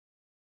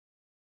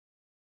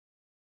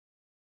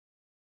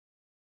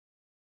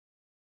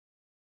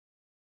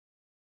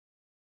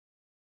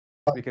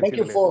We can Thank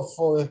you later.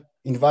 for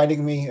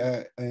inviting me,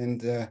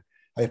 and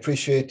I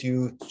appreciate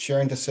you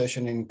sharing the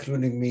session,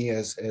 including me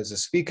as a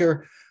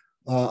speaker.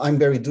 I'm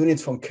Barry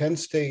Dunietz from Kent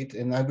State,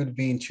 and I will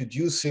be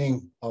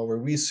introducing our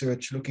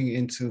research looking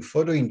into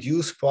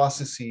photo-induced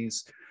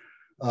processes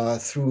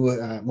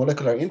through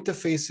molecular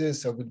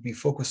interfaces. I will be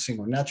focusing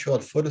on natural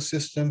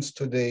photosystems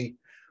today,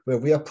 where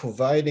we are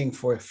providing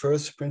for a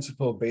first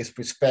principle-based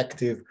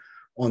perspective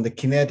on the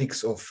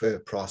kinetics of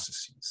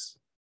processes.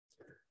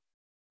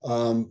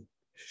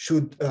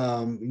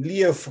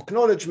 Leah, for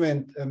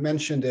acknowledgement,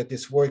 mentioned that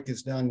this work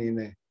is done in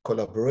a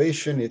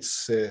collaboration.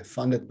 It's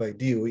funded by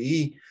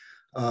DOE.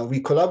 We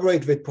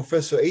collaborate with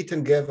Professor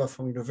Eitan Geva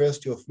from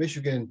University of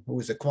Michigan, who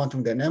is a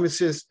quantum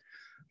dynamicist,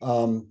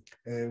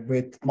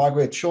 with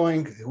Margaret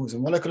Schoing, who is a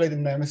molecular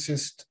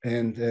dynamicist,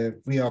 and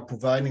we are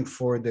providing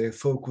for the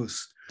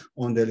focus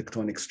on the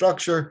electronic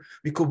structure.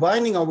 We're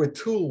combining our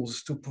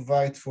tools to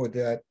provide for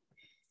that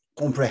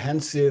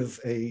comprehensive,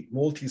 a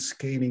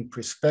multi-scaling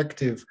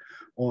perspective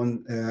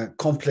on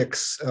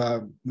complex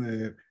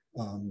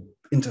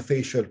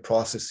interfacial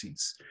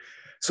processes.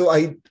 So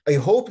I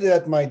hope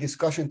that my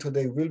discussion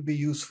today will be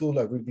useful.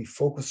 I will be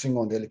focusing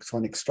on the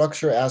electronic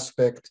structure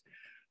aspect.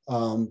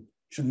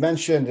 Should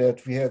mention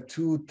that we have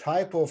two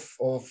types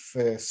of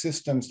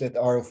systems that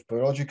are of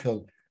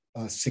biological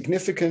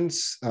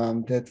significance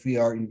that we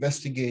are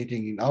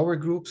investigating in our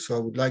group. So I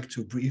would like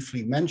to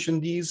briefly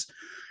mention these.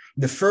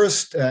 The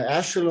first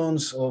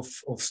echelons of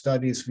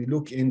studies, we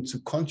look into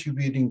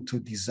contributing to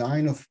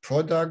design of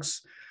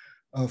products,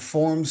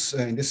 forms.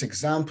 In this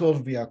example,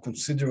 we are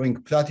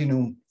considering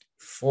platinum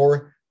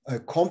for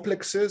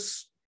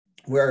complexes,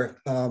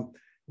 where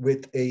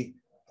with a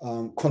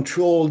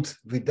controlled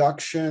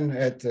reduction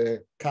at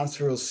the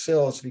cancerous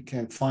cells, we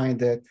can find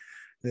that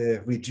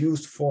the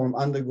reduced form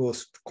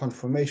undergoes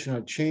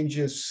conformational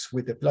changes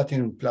with the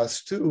platinum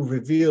 +2,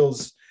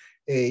 reveals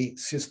a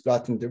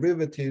cisplatin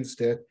derivatives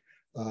that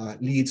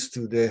leads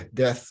to the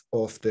death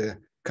of the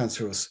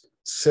cancerous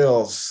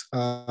cells.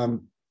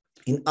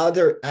 In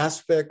other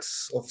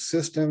aspects of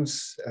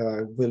systems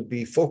we'll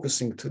be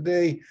focusing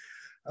today,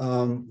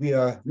 we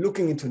are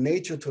looking into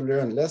nature to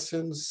learn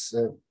lessons.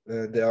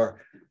 There are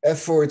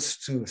efforts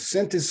to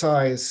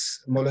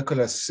synthesize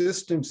molecular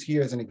systems.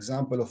 Here is an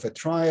example of a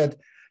triad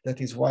that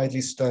is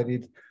widely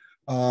studied.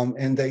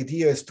 And the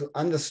idea is to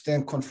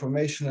understand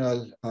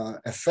conformational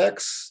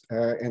effects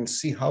and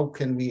see how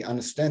can we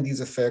understand these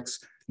effects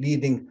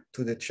leading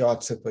to the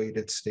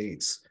chart-separated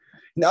states.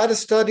 In other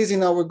studies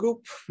in our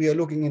group, we are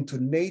looking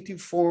into native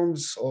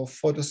forms of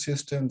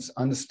photosystems,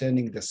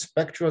 understanding the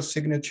spectral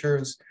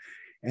signatures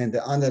and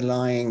the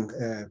underlying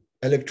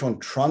electron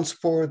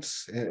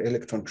transports,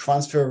 electron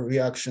transfer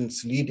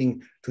reactions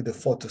leading to the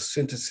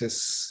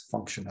photosynthesis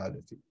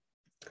functionality.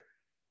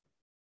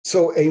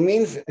 So a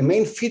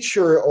main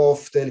feature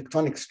of the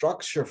electronic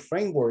structure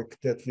framework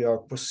that we are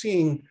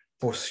pursuing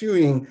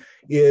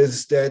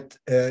is that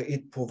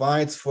it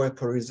provides for a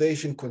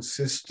polarization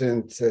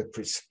consistent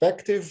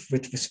perspective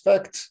with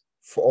respect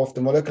of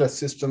the molecular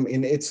system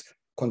in its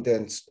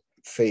condensed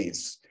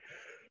phase.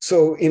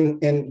 So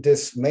in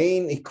this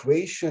main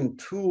equation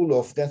tool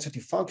of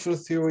density functional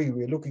theory,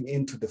 we're looking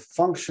into the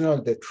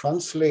functional that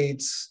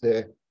translates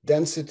the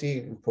density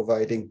and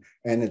providing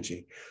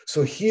energy.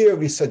 So here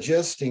we're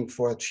suggesting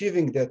for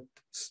achieving that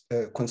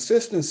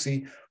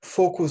consistency,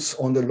 focus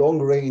on the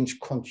long-range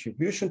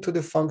contribution to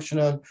the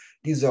functional.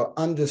 These are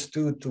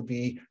understood to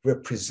be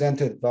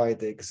represented by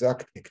the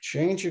exact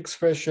exchange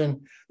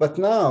expression. But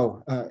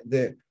now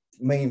the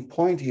main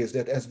point is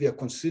that as we are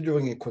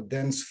considering a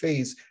condensed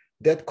phase,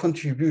 that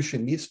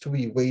contribution needs to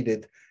be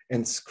weighted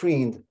and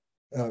screened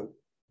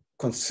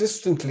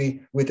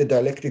consistently with the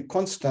dielectric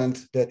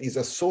constant that is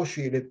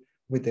associated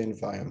with the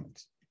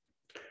environment.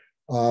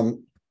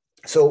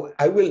 So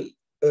I will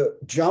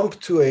jump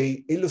to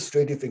an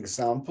illustrative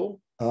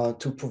example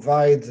to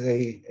provide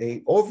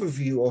an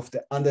overview of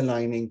the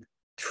underlying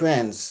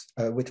trends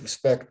with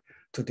respect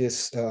to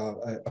this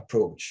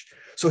approach.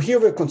 So here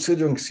we're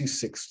considering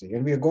C60,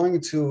 and we are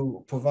going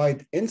to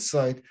provide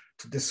insight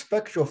to the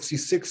spectrum of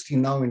C60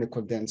 now in the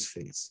condensed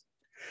phase.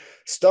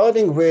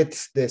 Starting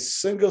with the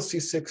single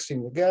C60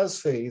 in the gas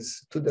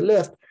phase, to the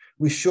left,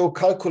 we show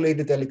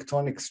calculated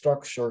electronic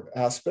structure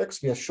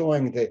aspects. We are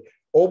showing the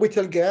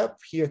orbital gap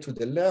here to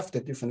the left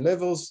at different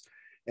levels,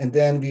 and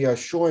then we are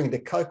showing the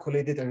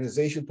calculated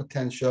ionization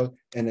potential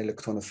and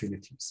electron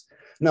affinities.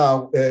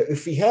 Now,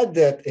 if we had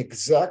that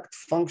exact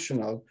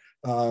functional,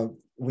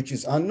 which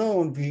is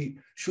unknown, we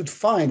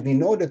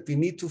know that we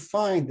need to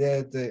find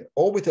that the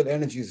orbital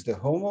energy is the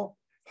HOMO,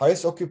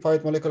 highest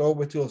occupied molecular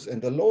orbitals,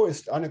 and the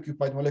lowest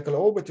unoccupied molecular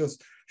orbitals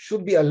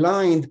should be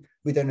aligned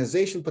with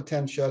ionization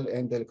potential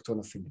and electron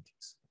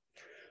affinities.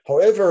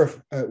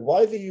 However,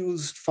 widely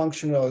used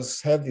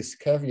functionals have this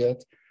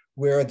caveat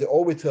where the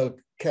orbital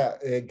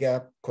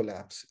gap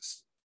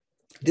collapses.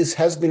 This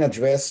has been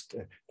addressed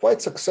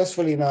quite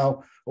successfully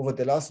now over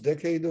the last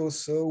decade or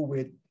so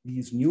with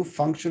these new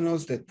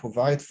functionals that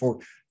provide for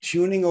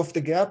tuning of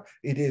the gap.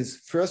 It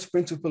is first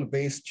principle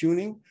based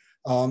tuning.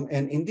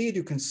 And indeed,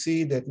 you can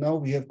see that now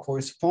we have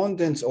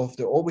correspondence of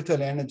the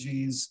orbital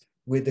energies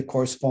with the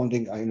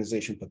corresponding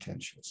ionization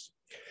potentials.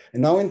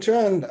 And now in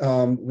turn,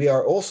 we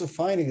are also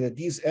finding that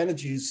these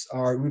energies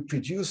are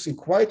reproducing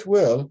quite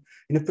well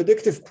in a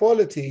predictive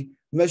quality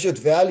measured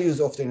values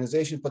of the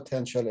ionization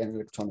potential and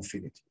electron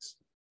affinities.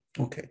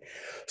 Okay,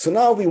 so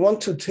now we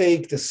want to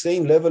take the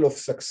same level of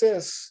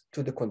success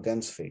to the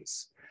condensed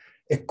phase.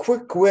 A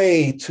quick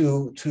way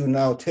to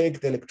now take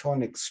the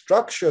electronic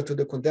structure to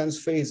the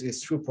condensed phase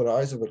is through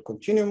polarizable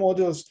continuum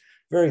models.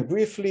 Very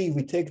briefly,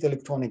 we take the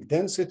electronic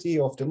density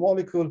of the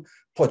molecule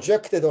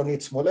projected on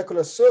its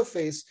molecular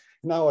surface,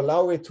 now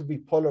allow it to be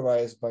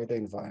polarized by the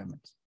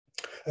environment.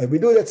 We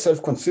do that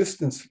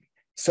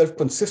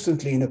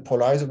self-consistently in a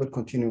polarizable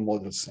continuum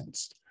model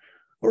sense.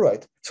 All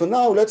right, so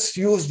now let's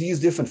use these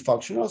different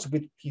functionals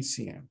with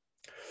PCM.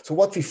 So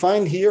what we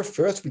find here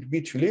first with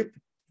B-Tulip,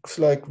 looks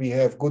like we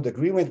have good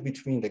agreement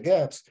between the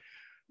gaps,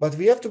 but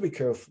we have to be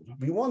careful.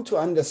 We want to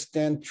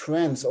understand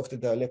trends of the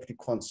dielectric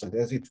constant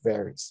as it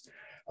varies.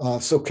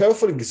 So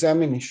careful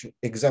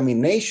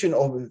examination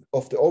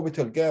of the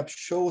orbital gap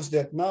shows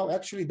that now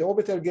actually the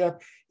orbital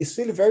gap is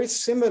still very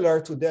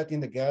similar to that in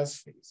the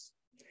gas phase.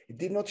 It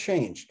did not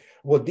change.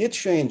 What did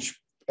change,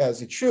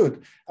 as it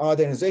should, are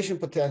the ionization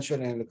potential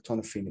and electron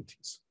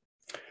affinities.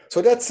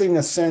 So that's in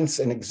a sense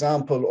an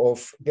example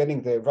of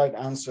getting the right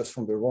answers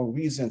from the wrong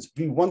reasons.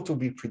 We want to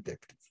be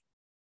predictive.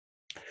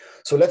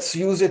 So let's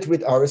use it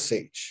with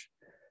RSH.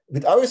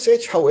 With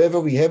RSH,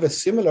 however, we have a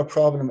similar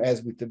problem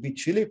as with the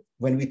B-Tulip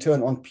when we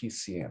turn on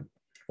PCM.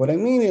 What I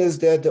mean is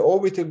that the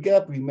orbital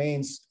gap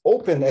remains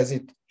open as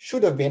it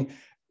should have been.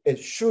 It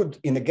should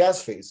in the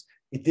gas phase.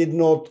 It did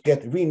not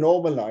get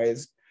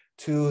renormalized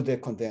to the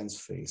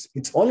condensed phase.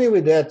 It's only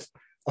with that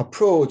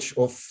approach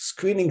of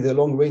screening the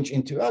long-range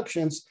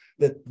interactions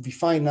that we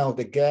find now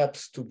the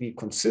gaps to be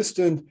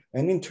consistent,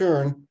 and in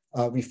turn,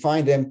 we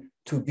find them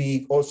to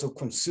be also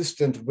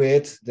consistent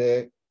with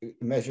the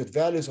measured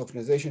values of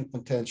ionization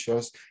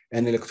potentials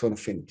and electron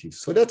affinities.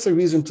 So that's a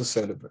reason to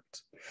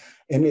celebrate.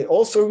 And it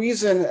also a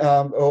reason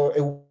or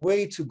a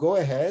way to go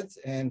ahead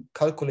and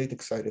calculate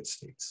excited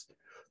states.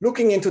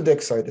 Looking into the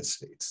excited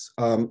states,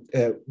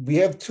 we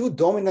have two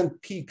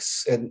dominant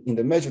peaks in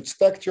the measured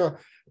spectra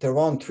at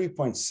around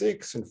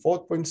 3.6 and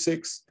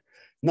 4.6.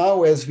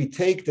 Now, as we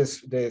take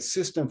the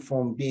system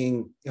from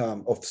being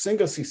of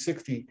single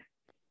C60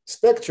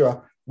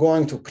 spectra,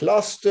 going to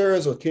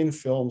clusters or thin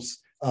films,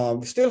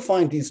 we still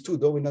find these two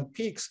dominant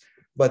peaks,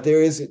 but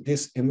there is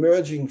this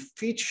emerging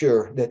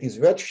feature that is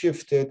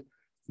redshifted,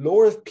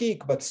 lower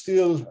peak, but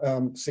still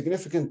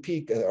significant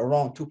peak at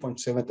around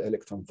 2.7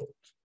 electron volt.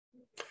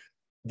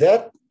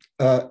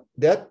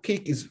 That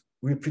peak is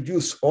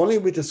reproduced only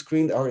with the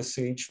screened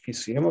RSH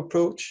PCM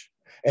approach,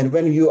 and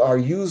when you are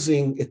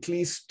using at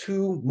least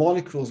two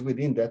molecules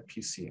within that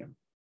PCM.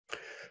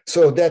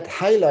 So that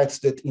highlights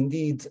that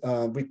indeed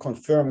we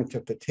confirm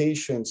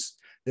interpretations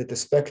that the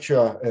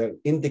spectra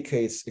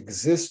indicates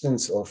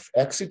existence of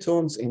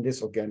excitons in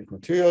this organic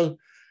material.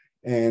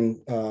 And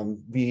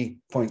we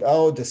point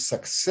out the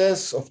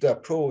success of the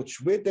approach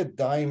with the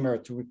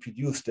dimer to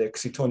reproduce the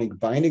excitonic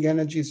binding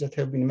energies that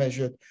have been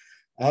measured.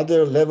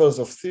 Other levels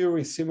of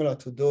theory similar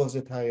to those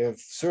that I have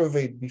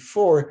surveyed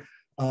before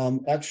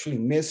actually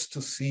miss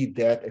to see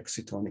that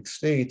excitonic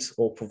states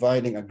or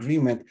providing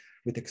agreement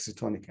with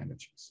excitonic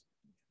energies.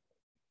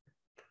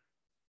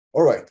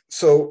 All right,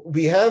 so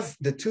we have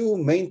the two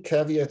main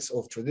caveats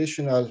of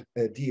traditional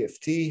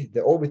DFT.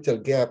 The orbital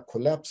gap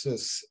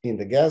collapses in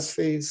the gas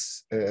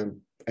phase,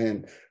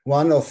 and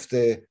one of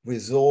the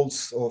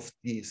results of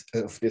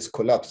this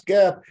collapsed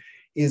gap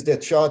is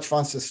that charge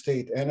transfer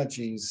state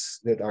energies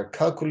that are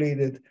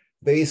calculated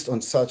based on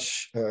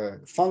such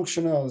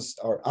functionals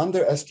are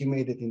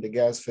underestimated in the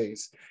gas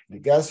phase. In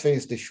the gas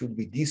phase, they should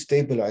be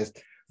destabilized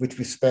with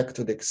respect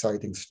to the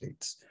exciting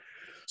states.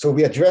 So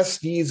we address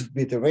these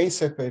with the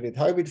range-separated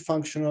hybrid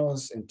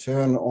functionals and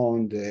turn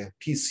on the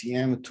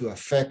PCM to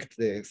affect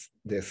the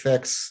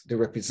effects, they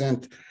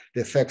represent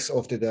the effects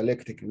of the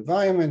dielectric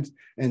environment.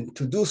 And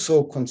to do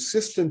so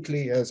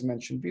consistently, as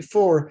mentioned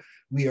before,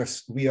 we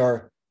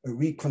are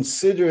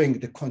reconsidering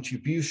the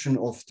contribution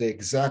of the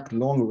exact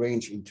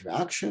long-range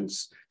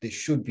interactions. They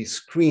should be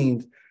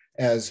screened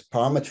as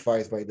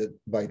parameterized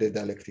by the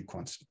dielectric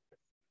constant.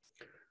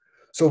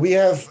 So we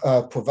have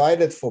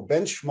provided for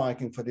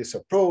benchmarking for this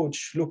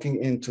approach,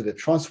 looking into the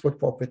transport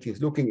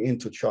properties, looking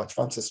into charge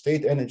transfer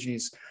state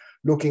energies,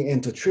 looking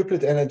into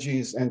triplet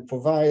energies, and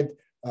provide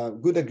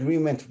good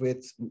agreement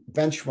with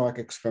benchmark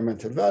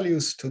experimental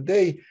values.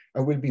 Today, I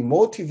will be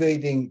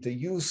motivating the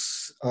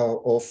use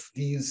of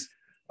these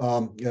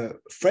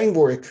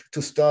framework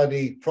to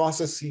study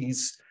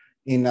processes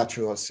in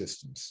natural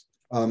systems.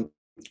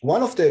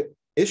 One of the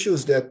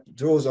issues that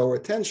draws our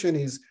attention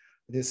is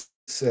this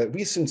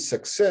recent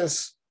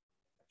success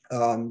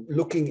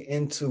looking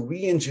into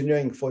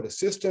re-engineering for the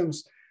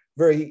systems.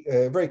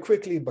 Very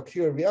quickly,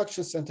 bacterial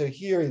reaction center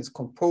here is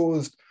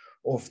composed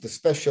of the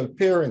special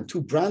pair and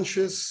two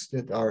branches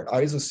that are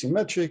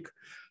isosymmetric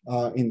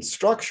in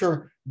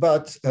structure,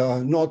 but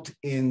not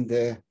in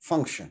the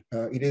function.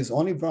 It is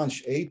only branch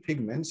A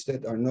pigments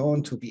that are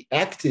known to be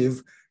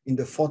active in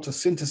the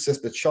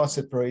photosynthesis, the charge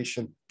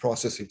separation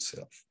process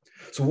itself.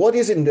 So what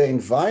is in the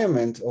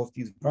environment of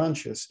these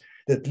branches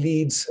that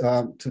leads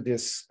to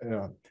this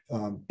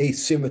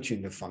asymmetry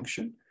in the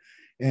function?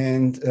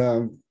 And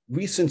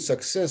recent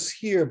success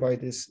here by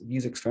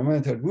these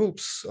experimental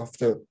groups,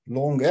 after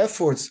long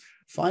efforts,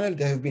 finally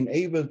they have been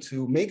able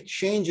to make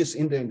changes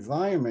in the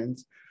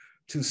environment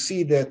to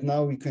see that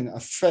now we can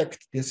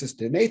affect, this is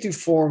the native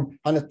form,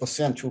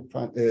 100% through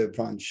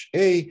branch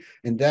A,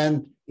 and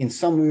then in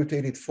some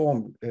mutated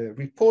form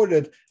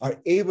reported, are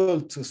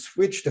able to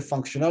switch the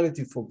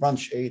functionality for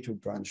branch A to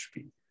branch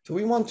B. So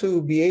we want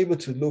to be able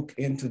to look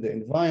into the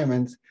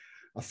environment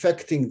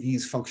affecting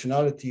these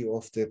functionality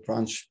of the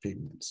branch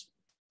pigments.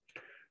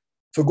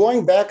 So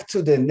going back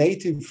to the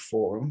native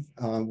form,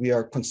 we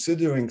are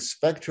considering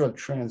spectral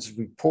trends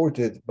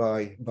reported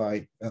by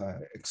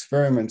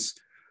experiments,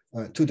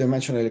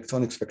 two-dimensional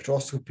electronic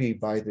spectroscopy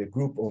by the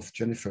group of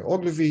Jennifer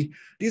Ogilvy.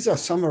 These are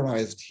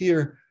summarized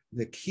here.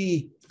 The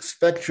key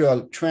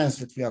spectral trends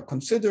that we are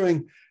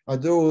considering are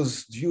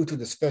those due to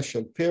the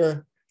special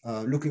pair,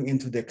 looking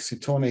into the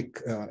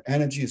excitonic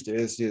energies. There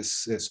is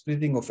this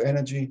splitting of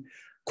energy.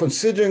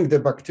 Considering the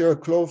bacterial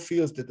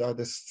chlorophylls that are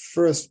the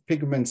first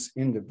pigments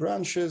in the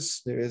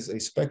branches, there is a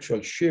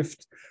spectral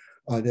shift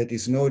that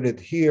is noted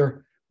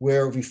here,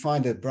 where we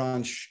find that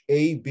branch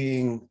A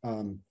being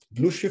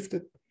blue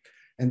shifted.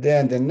 And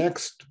then the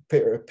next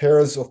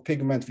pairs of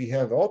pigment, we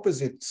have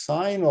opposite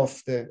sign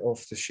of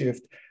the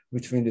shift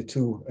between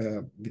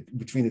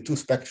the two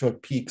spectral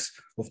peaks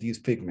of these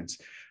pigments.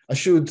 I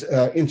should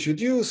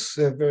introduce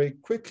very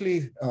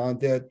quickly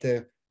that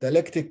the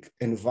dielectric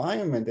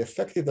environment, the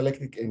effective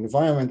dielectric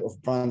environment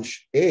of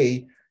branch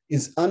A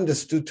is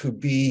understood to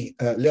be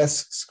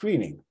less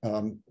screening,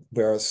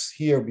 whereas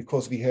here,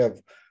 because we have,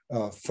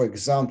 for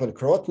example,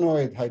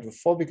 carotenoid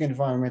hydrophobic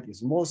environment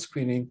is more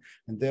screening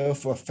and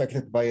therefore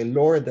affected by a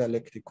lower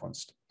dielectric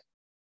constant.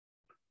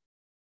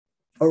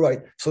 All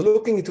right, so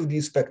looking into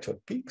these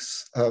spectral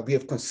peaks, we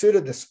have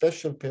considered the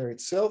special pair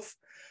itself.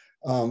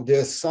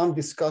 There's some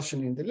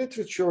discussion in the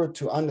literature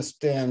to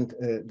understand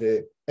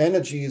the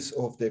energies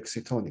of the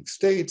excitonic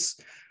states.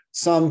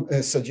 Some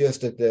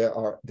suggest that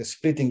the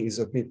splitting is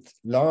a bit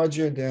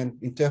larger than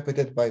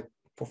interpreted by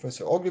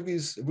Professor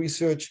Ogilvy's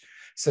research,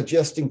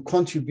 suggesting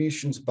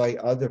contributions by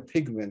other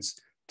pigments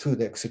to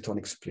the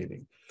excitonic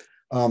splitting.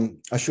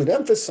 I should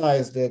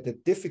emphasize that the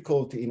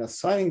difficulty in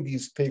assigning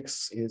these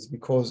peaks is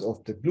because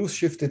of the blue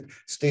shifted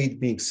state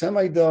being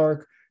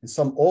semi-dark and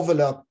some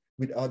overlap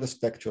with other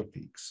spectral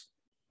peaks.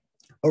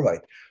 All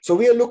right, so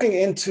we are looking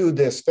into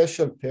the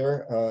special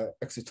pair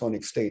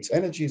excitonic states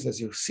energies.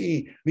 As you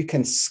see, we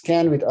can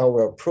scan with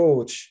our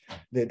approach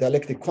the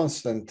dielectric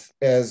constant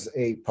as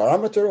a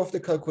parameter of the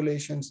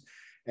calculations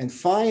and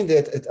find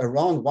that at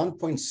around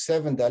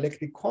 1.7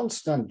 dielectric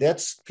constant, that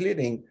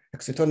splitting,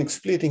 excitonic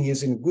splitting,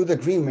 is in good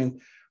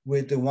agreement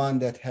with the one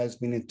that has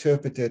been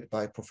interpreted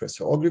by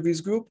Professor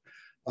Ogilvy's group,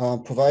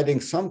 providing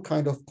some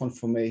kind of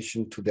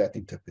confirmation to that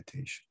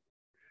interpretation.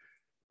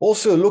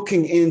 Also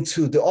looking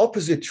into the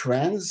opposite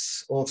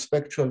trends of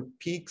spectral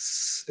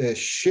peaks,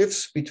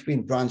 shifts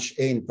between branch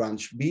A and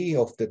branch B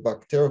of the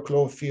bacterial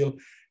chlorophyll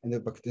and the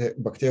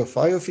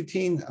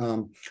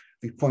bacteriophytene.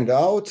 We point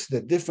out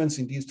the difference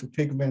in these two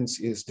pigments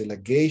is the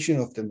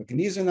ligation of the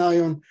magnesium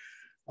ion.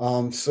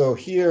 So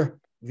here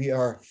we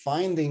are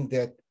finding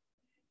that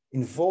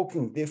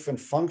invoking different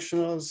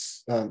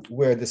functionals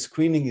where the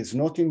screening is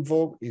not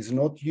invoked, is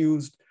not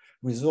used,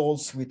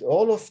 results with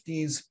all of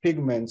these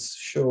pigments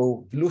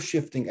show blue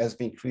shifting as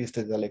being increased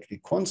at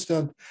dielectric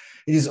constant.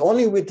 It is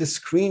only with the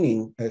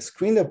screen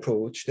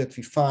approach that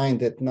we find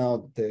that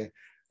now the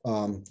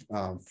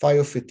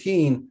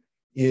phyophytene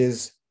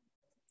is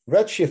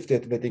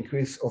redshifted with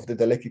increase of the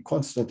dielectric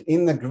constant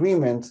in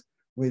agreement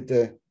with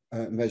the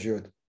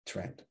measured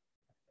trend.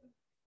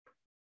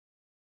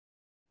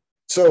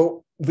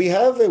 So we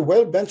have a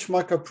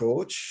well-benchmarked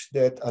approach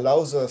that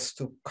allows us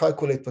to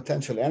calculate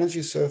potential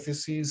energy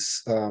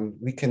surfaces.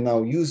 We can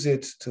now use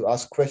it to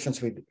ask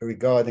questions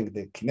regarding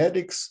the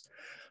kinetics.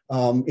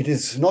 It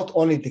is not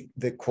only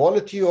the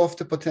quality of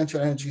the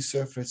potential energy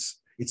surface,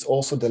 it's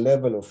also the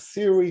level of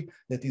theory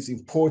that is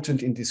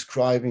important in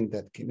describing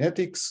that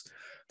kinetics.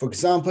 For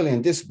example,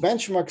 in this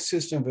benchmark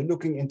system, we're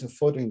looking into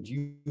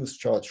photo-induced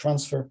charge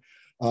transfer.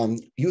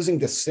 Using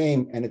the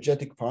same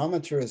energetic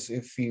parameters,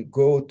 if we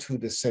go to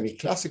the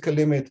semi-classical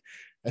limit,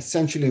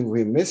 essentially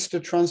we miss the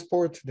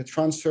transfer.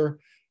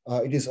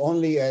 It is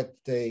only at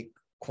the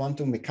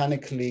quantum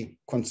mechanically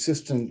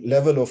consistent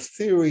level of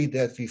theory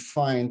that we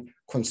find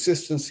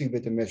consistency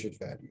with the measured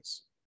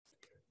values.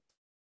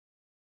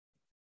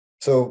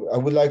 So I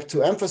would like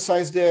to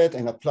emphasize that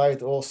and apply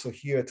it also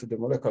here to the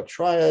molecular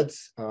triad.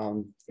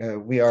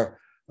 We are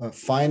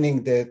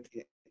finding that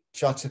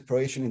charge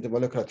separation in the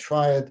molecular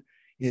triad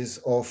is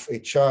of a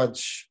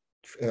charge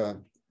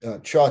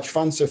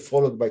transfer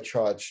followed by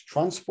charge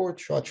transport.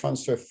 Charge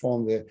transfer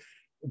from the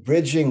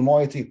bridging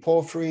moiety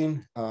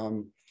porphyrin.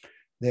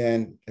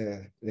 then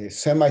the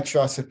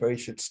semi-charged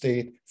separation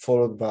state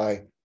followed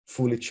by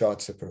fully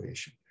charged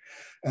separation.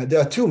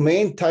 There are two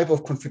main types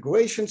of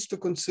configurations to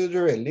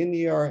consider, a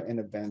linear and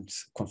a band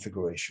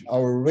configuration.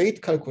 Our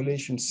rate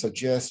calculations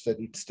suggest that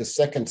it's the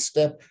second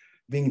step,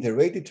 being the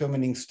rate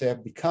determining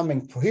step,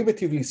 becoming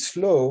prohibitively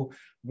slow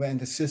when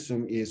the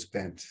system is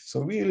bent.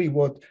 So really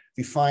what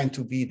we find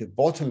to be the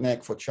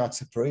bottleneck for charge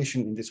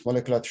separation in this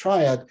molecular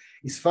triad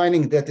is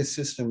finding that the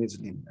system is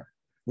linear,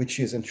 which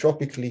is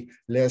entropically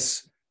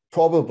less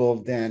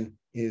probable than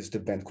is the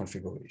bent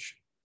configuration.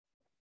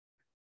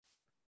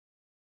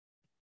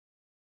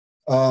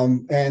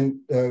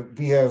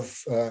 We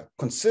have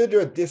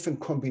considered different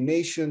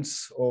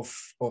combinations of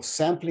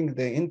sampling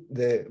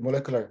the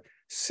molecular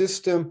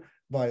system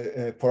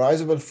by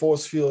polarizable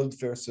force field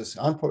versus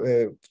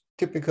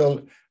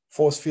typical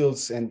force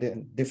fields and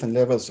then different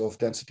levels of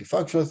density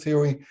functional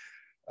theory,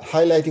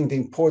 highlighting the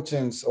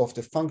importance of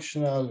the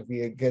functional.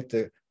 We get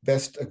the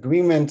best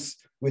agreements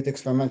with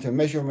experimental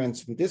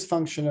measurements with this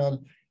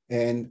functional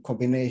and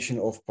combination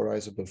of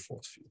polarizable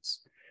force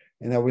fields.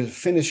 And I will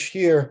finish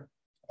here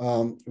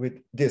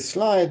with this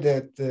slide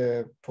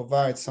that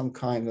provides some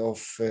kind of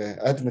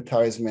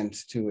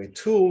advertisement to a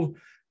tool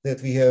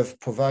that we have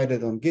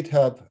provided on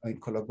GitHub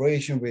in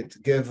collaboration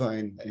with Geva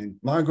and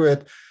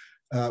Margaret,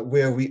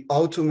 where we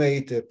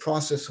automate the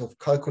process of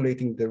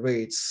calculating the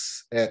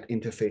rates at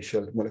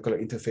molecular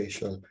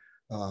interfacial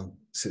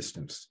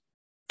systems.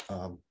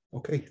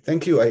 Okay,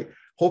 thank you. I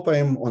hope I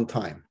am on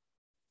time.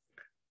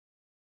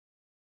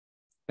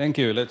 Thank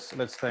you. Let's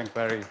thank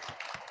Barry.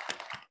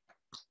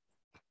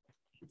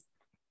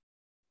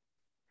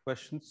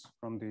 Questions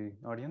from the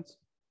audience?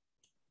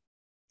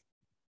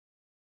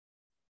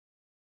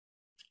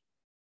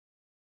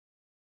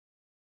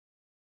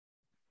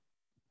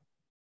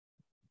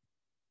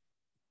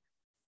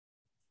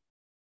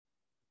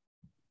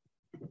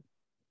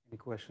 Any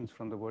questions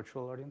from the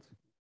virtual audience?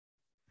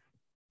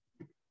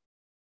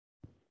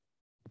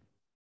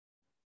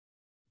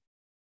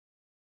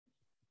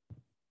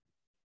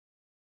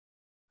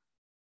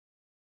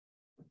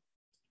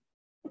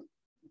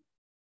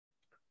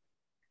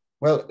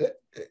 Well,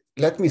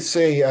 let me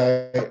say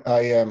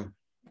I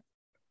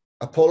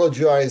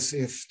apologize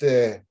if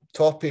the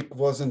topic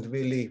wasn't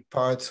really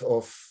part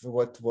of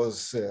what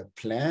was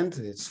planned.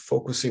 It's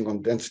focusing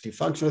on density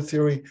functional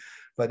theory,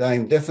 but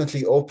I'm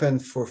definitely open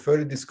for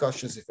further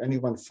discussions if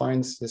anyone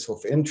finds this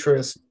of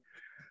interest,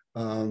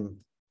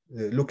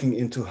 looking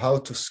into how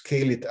to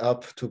scale it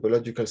up to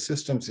biological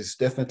systems is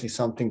definitely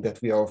something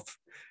that we are of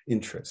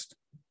interest.